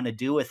what they want to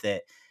do with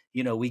it,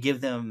 we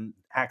give them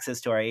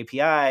access to our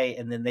API,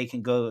 and then they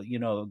can go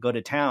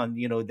to town.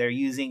 They're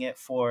using it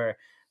for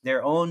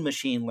their own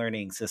machine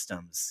learning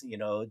systems,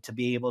 to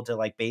be able to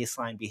like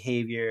baseline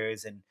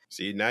behaviors. And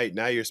See,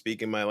 now you're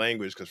speaking my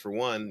language, because for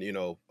one,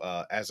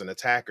 as an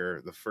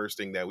attacker, the first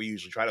thing that we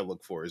usually try to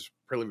look for is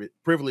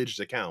privileged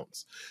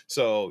accounts.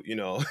 So,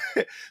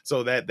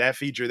 so that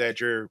feature that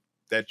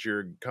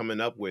you're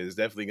coming up with is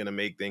definitely going to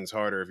make things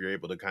harder if you're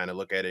able to kind of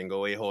look at it and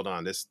go, hey, hold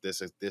on, this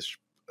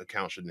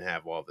account shouldn't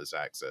have all this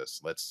access.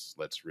 Let's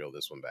reel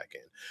this one back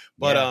in.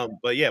 But yeah.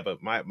 but yeah,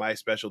 but my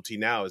specialty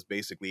now is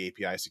basically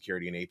API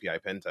security and API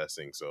pen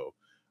testing. So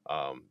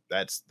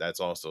that's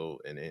also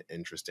an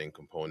interesting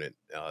component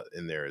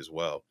in there as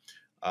well.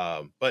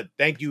 But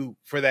thank you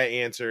for that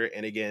answer,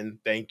 and again,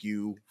 thank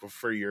you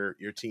for your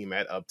team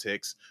at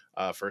Uptycs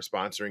for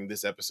sponsoring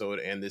this episode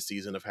and this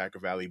season of Hacker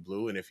Valley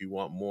Blue. And if you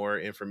want more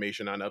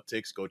information on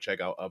Uptycs, go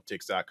check out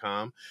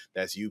uptycs.com.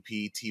 That's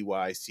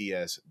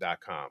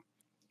uptycs.com.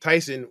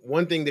 Tyson,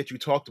 one thing that you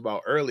talked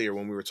about earlier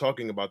when we were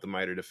talking about the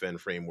MITRE Defend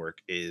framework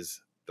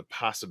is the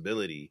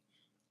possibility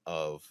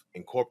of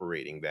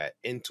incorporating that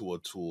into a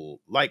tool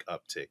like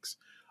Uptycs.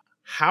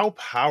 How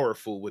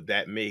powerful would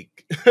that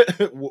make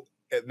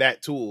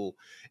that tool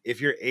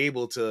if you're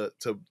able to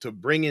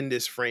bring in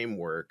this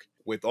framework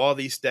with all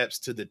these steps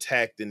to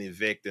detect and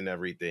evict and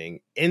everything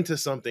into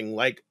something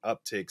like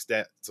Uptycs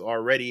that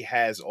already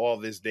has all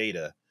this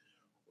data?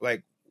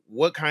 Like,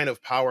 what kind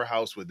of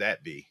powerhouse would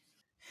that be?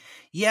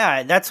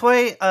 Yeah, that's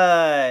why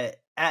I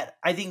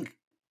think,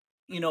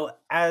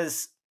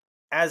 as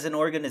an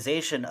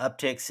organization,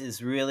 Uptycs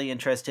is really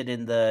interested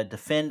in the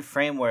Defend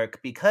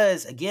framework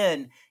because,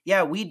 again,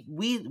 yeah, we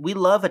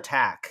love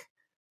attack.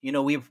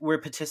 We're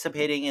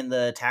participating in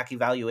the attack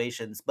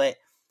evaluations, but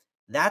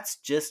that's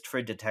just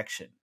for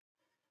detection.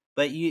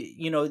 But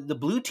the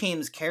blue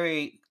teams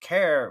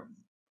care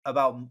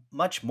about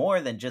much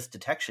more than just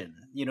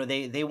detection.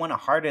 They want to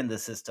harden the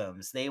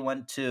systems. They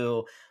want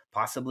to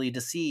possibly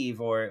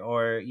deceive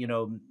or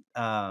do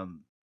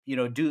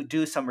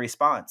some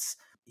response.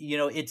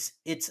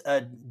 It's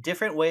a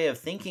different way of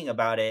thinking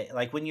about it.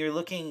 Like when you're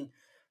looking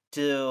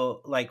to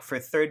like for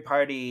third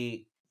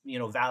party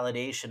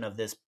validation of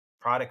this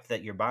product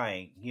that you're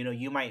buying,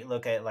 you might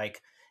look at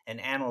like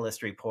an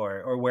analyst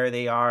report or where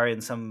they are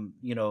in some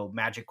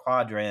magic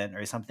quadrant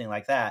or something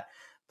like that.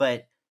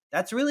 But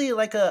that's really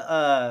like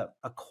a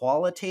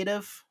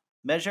qualitative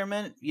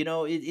measurement.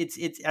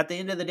 It's at the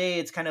end of the day,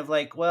 it's kind of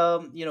like,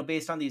 well,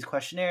 based on these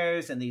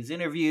questionnaires and these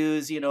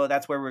interviews,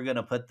 that's where we're going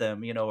to put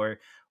them,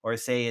 or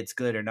say it's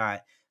good or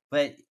not.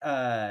 But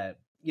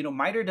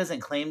MITRE doesn't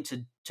claim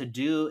to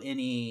do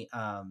any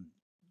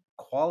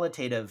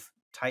qualitative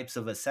types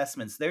of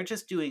assessments. They're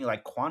just doing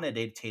like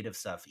quantitative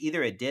stuff.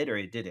 Either it did or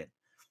it didn't,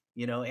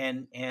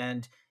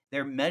 and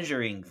they're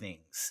measuring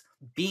things.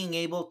 Being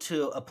able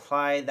to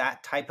apply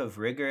that type of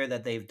rigor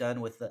that they've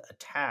done with the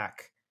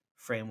attack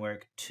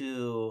framework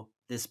to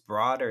this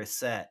broader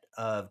set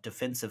of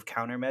defensive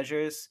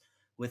countermeasures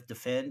with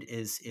Defend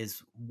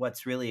is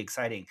what's really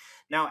exciting.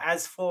 Now,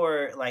 as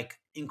for like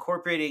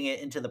incorporating it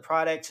into the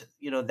product,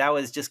 that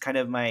was just kind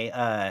of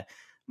my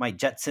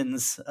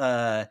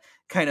Jetsons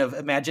kind of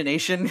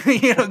imagination,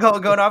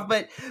 going off.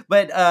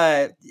 But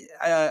I'm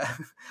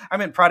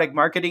in product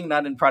marketing,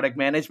 not in product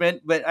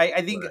management. But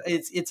I think Right.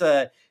 it's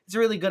a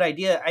really good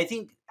idea. I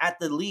think at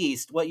the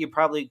least, what you're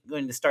probably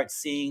going to start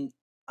seeing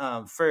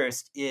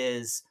first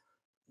is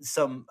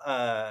some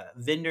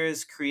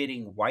vendors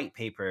creating white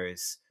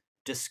papers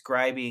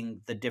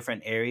describing the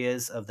different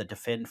areas of the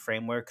Defend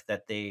framework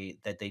that they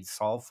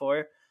solve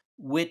for,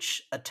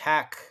 which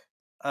attack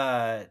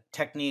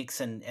techniques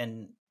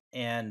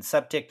and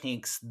sub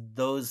techniques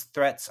those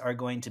threats are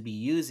going to be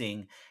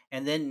using.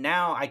 And then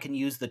now I can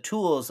use the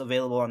tools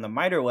available on the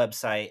MITRE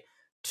website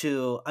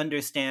to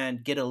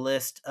understand, get a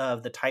list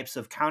of the types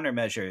of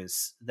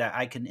countermeasures that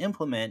I can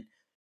implement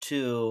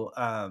to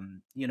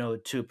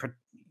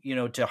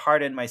to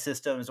harden my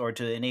systems or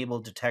to enable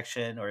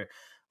detection,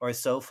 or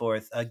so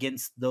forth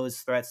against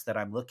those threats that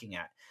I'm looking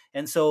at.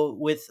 And so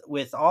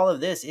with all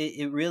of this,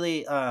 it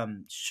really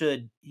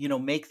should,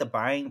 make the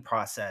buying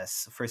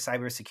process for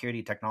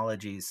cybersecurity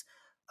technologies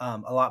a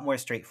lot more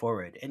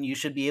straightforward. And you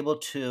should be able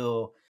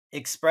to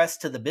express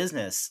to the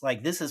business,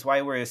 like, this is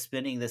why we're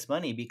spending this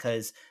money,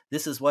 because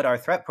this is what our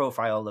threat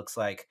profile looks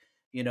like,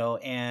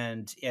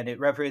 and it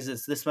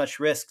represents this much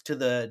risk to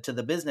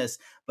the business.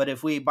 But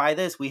if we buy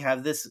this, we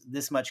have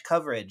this much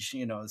coverage,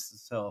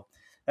 so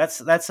that's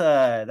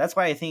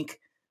why I think,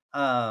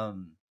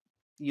 um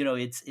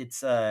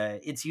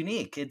it's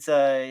unique. It's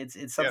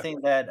Yeah.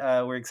 something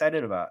that we're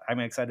excited about. I'm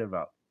excited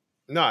about.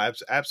 No,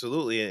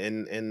 absolutely,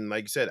 and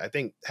like you said, I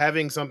think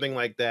having something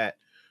like that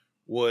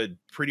would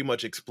pretty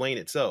much explain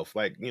itself.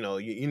 Like, when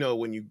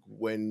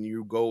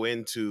you go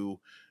into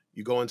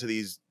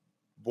these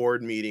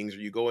board meetings, or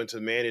you go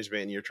into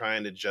management, and you're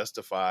trying to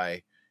justify,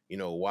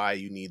 why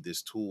you need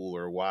this tool,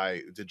 or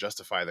why to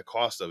justify the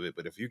cost of it.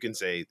 But if you can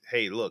say,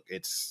 hey, look,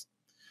 it's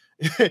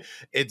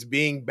it's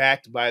being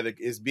backed by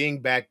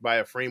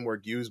a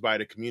framework used by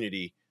the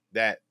community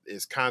that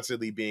is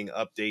constantly being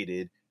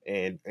updated,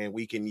 and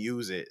we can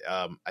use it.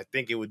 I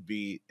think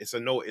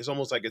it's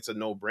almost like it's a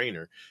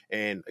no-brainer.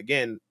 And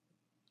again,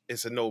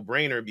 it's a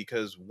no-brainer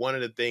because one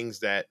of the things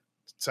that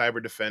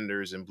cyber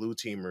defenders and blue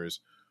teamers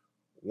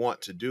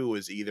want to do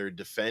is either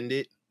defend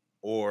it,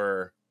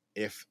 or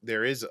if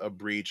there is a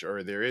breach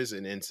or there is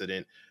an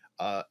incident,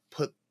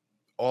 put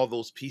all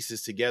those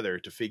pieces together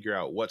to figure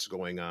out what's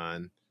going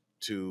on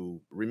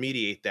to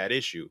remediate that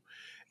issue.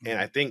 And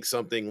I Mhm. think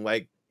something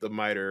like the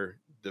MITRE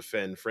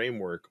Defend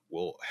framework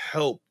will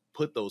help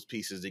put those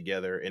pieces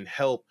together and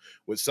help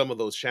with some of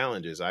those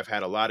challenges. I've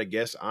had a lot of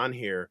guests on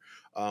here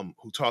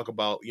who talk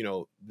about,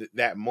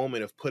 that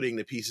moment of putting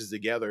the pieces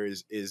together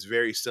is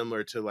very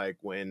similar to like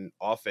when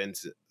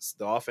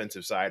the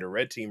offensive side or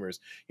red teamers,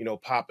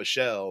 pop a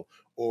shell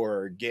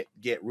or get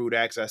root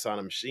access on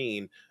a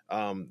machine.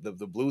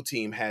 The blue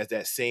team has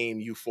that same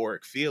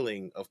euphoric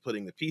feeling of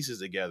putting the pieces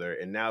together.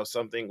 And now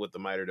something with the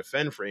MITRE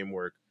Defend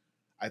framework,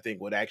 I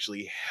think, would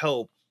actually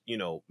help,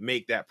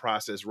 make that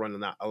process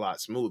run a lot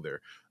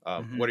smoother.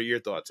 What Mhm. are your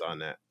thoughts on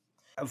that?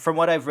 From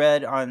what I've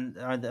read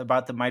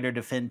about the MITRE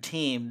Defend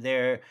team,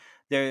 they're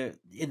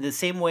in the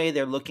same way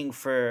they're looking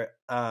for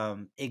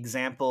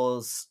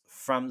examples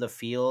from the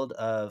field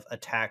of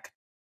attack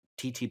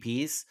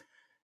TTPs.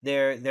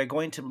 They're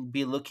going to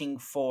be looking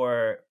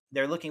for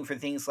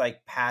things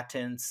like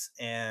patents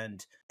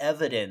and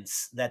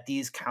evidence that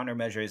these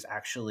countermeasures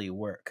actually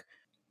work.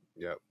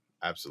 Yep,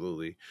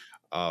 absolutely.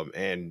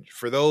 And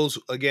for those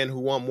again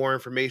who want more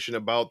information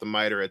about the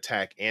MITRE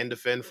Attack and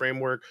Defend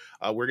framework,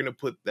 we're gonna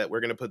put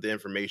the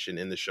information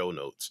in the show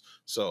notes.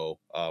 So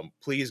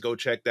please go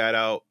check that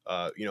out.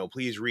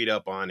 Please read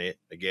up on it.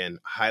 Again,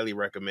 highly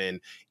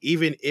recommend.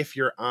 Even if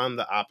you're on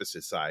the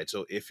opposite side,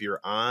 so if you're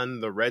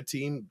on the red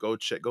team, go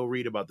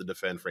read about the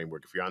Defend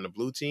framework. If you're on the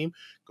blue team,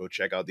 go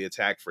check out the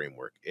Attack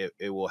framework.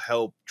 It will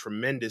help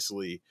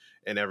tremendously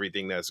and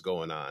everything that's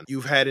going on.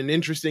 You've had an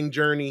interesting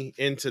journey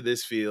into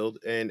this field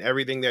and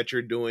everything that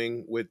you're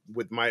doing with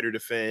MITRE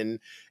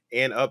Defend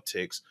and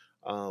Upticks,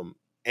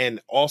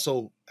 and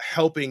also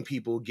helping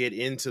people get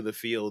into the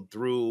field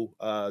through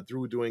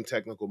doing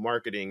technical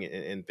marketing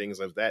and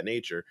things of that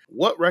nature.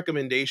 What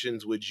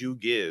recommendations would you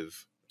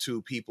give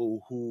to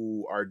people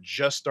who are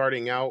just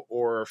starting out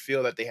or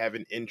feel that they have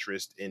an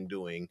interest in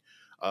doing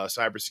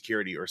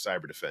cybersecurity or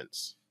cyber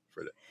defense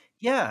for that?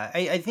 Yeah,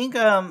 I think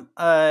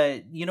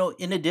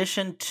in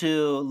addition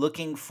to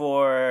looking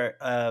for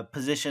a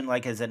position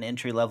like as an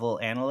entry level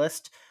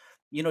analyst,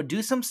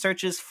 do some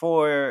searches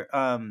for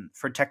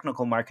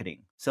technical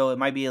marketing. So it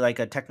might be like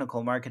a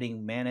technical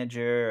marketing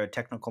manager or a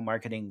technical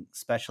marketing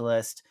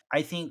specialist.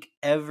 I think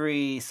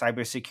every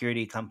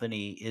cybersecurity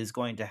company is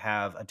going to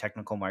have a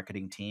technical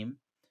marketing team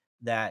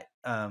that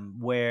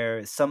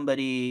where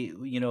somebody,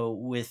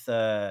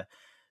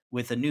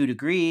 with a new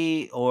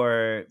degree,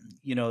 or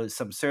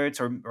some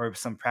certs, or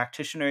some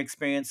practitioner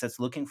experience that's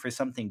looking for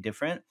something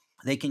different,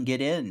 they can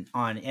get in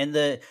on. And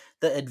the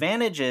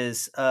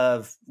advantages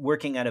of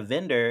working at a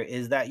vendor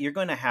is that you're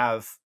going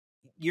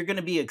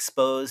to be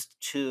exposed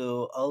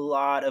to a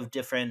lot of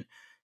different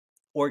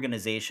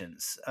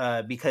organizations,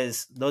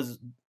 because those,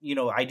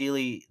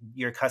 ideally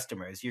your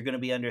customers, you're going to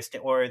be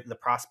understand, or the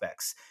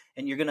prospects,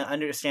 and you're going to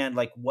understand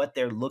like what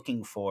they're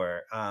looking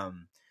for,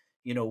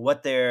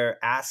 what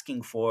they're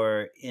asking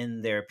for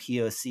in their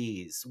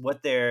POCs,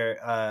 what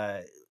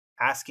they're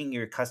asking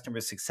your customer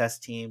success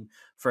team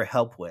for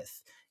help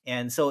with.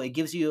 And so it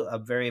gives you a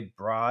very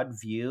broad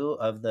view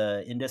of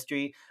the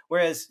industry,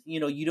 whereas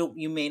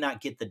you may not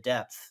get the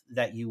depth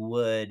that you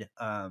would,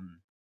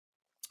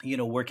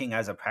 working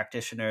as a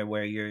practitioner,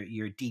 where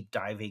you're deep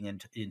diving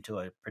into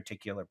a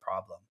particular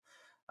problem.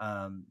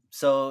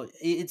 So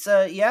it's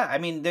yeah, I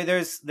mean,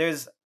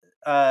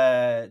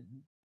 uh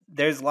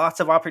there's lots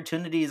of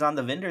opportunities on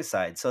the vendor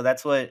side, so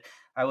that's what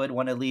I would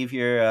want to leave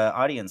your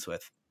audience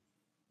with.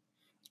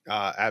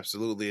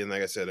 Absolutely, and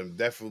like I said, I'm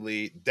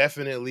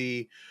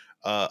definitely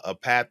a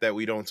path that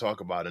we don't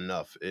talk about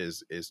enough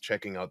is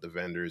checking out the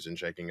vendors and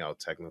checking out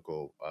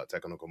technical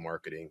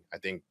marketing. I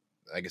think,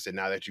 like I said,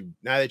 now that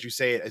you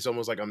say it, it's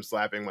almost like I'm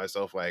slapping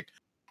myself. Like,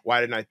 why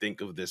didn't I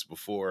think of this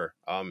before?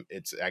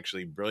 It's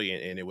actually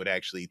brilliant, and it would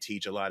actually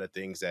teach a lot of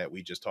things that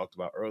we just talked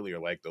about earlier,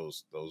 like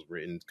those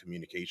written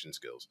communication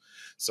skills.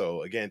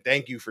 So again,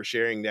 thank you for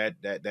sharing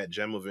that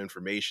gem of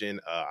information.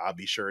 I'll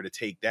be sure to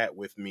take that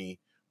with me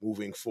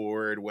moving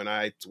forward when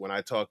I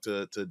talk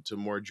to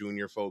more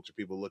junior folks or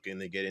people looking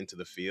to get into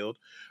the field.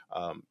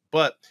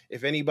 But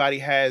if anybody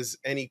has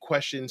any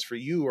questions for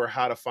you or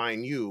how to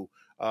find you,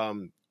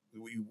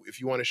 if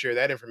you want to share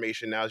that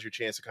information, now's your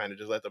chance to kind of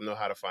just let them know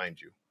how to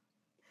find you.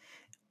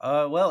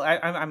 Well,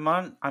 I'm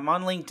on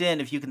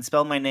LinkedIn if you can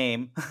spell my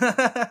name.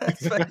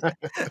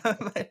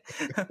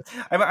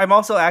 I'm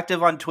also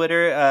active on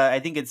Twitter. I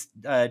think it's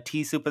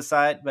T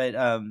Supasat, but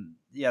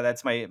yeah,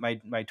 that's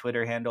my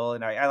Twitter handle,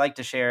 and I like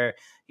to share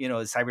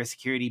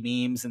cybersecurity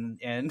memes and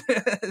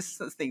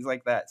things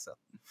like that. So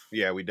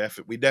Yeah, we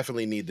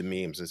definitely need the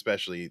memes,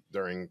 especially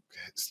during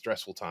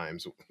stressful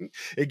times.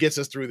 It gets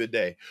us through the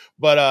day.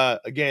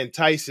 But again,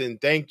 Tyson,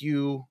 thank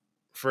you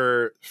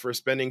for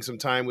spending some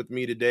time with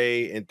me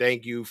today, and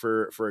thank you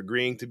for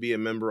agreeing to be a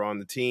member on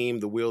the team,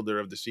 the wielder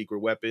of the secret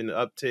weapon,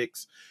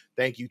 Upticks.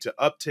 Thank you to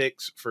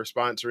Upticks for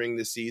sponsoring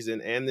this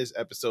season and this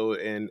episode,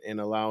 and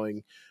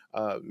allowing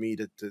me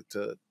to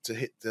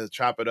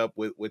chop it up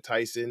with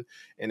Tyson.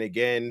 And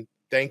again,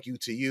 thank you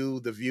to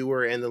you, the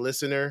viewer and the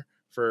listener,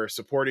 for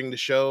supporting the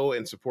show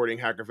and supporting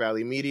Hacker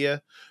Valley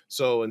Media.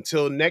 So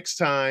until next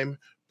time,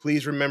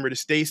 please remember to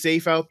stay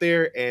safe out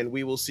there, and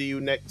we will see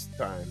you next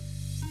time.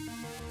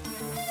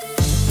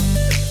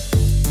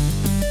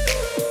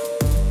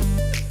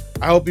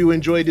 I hope you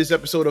enjoyed this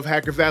episode of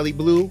Hacker Valley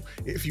Blue.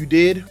 If you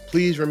did,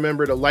 please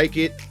remember to like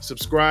it,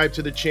 subscribe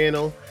to the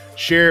channel,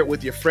 share it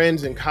with your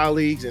friends and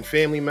colleagues and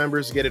family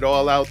members, get it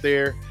all out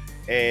there,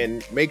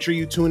 and make sure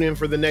you tune in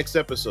for the next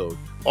episode.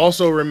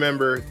 Also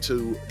remember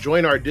to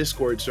join our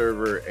Discord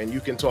server, and you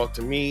can talk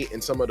to me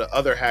and some of the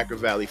other Hacker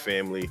Valley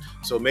family.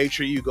 So make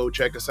sure you go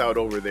check us out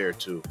over there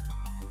too.